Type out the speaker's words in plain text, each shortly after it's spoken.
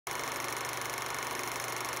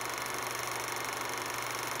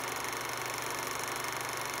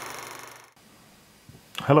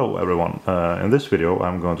Hello everyone, in this video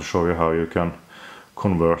I'm going to show you how you can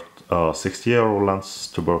convert a 60-year-old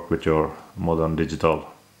lens to work with your modern digital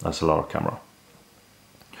DSLR camera.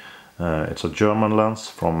 It's a German lens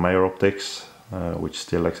from Meyer Optics, which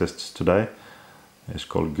still exists today. It's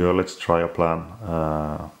called Gorlitz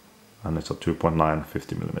Trioplan, and it's a 2.9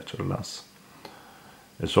 50mm lens.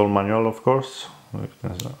 It's all manual, of course. You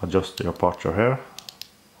can adjust the aperture here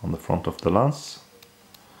on the front of the lens,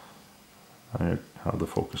 and you have the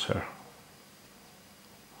focus here.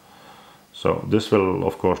 So this will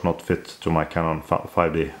of course not fit to my Canon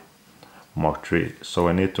 5D Mark III, so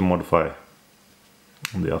I need to modify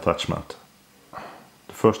the attachment.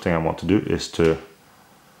 The first thing I want to do is to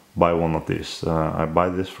buy one of these. I buy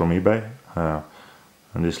this from eBay,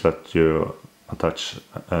 and this lets you attach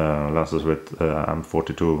lenses with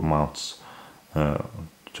M42 mounts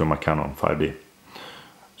to my Canon 5D.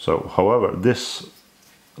 So however, this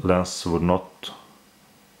lens would not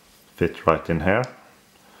fit right in here,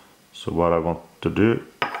 so what I want to do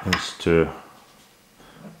is to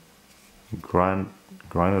grind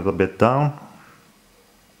it a bit down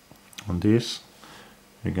on these.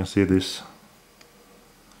 You can see these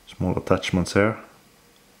small attachments here,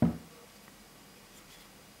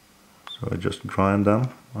 so I just grind them.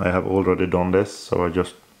 I have already done this, so I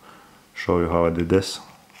just show you how I did this.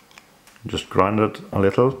 Just grind it a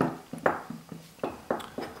little,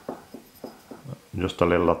 just a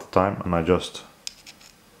little at a time, and I just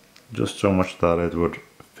so much that it would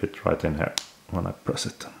fit right in here when I press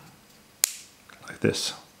it like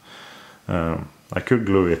this. I could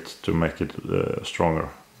glue it to make it stronger,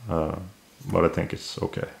 but I think it's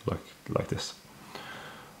okay like this.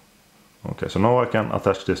 Okay, so now I can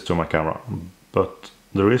attach this to my camera, but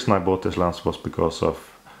the reason I bought this lens was because of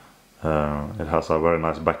it has a very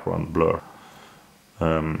nice background blur.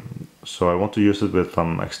 So I want to use it with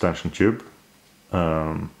an extension tube.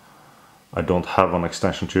 I don't have an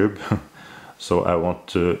extension tube, so I want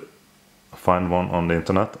to find one on the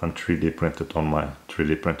internet and 3D print it on my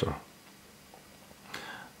 3D printer.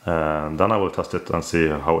 And then I will test it and see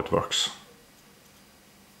how it works.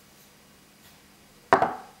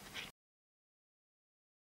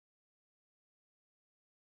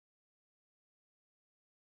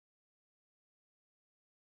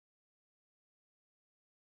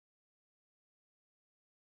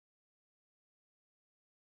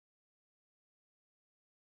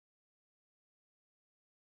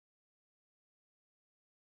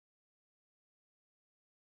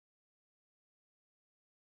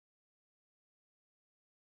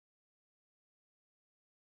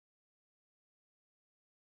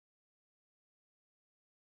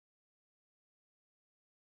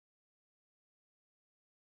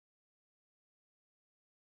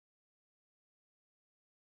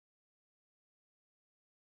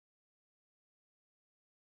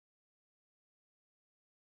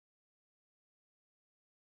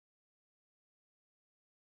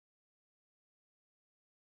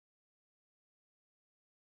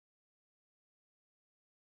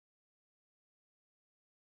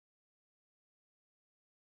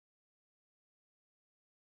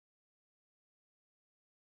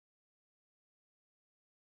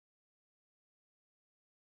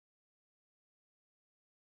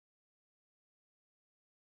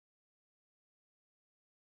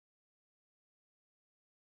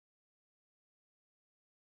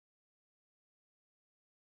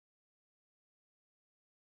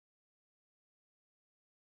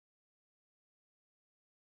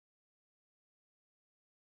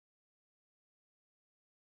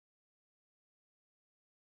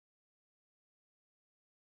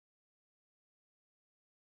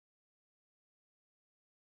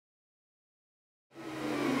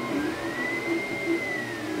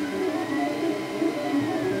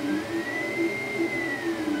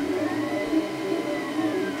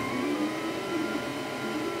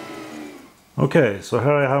 Okay, so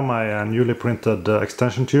here I have my newly printed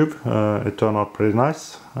extension tube. It turned out pretty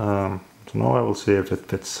nice. So now I will see if it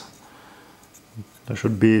fits. There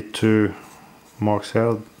should be two marks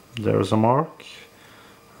here. There is a mark,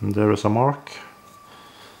 and there is a mark.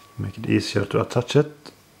 Make it easier to attach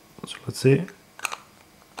it. So let's see.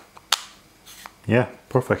 Yeah,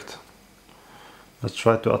 perfect. Let's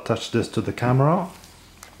try to attach this to the camera.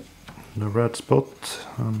 The red spot,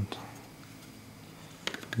 and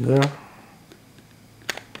there.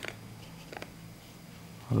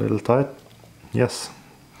 A little tight. Yes,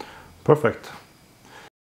 perfect.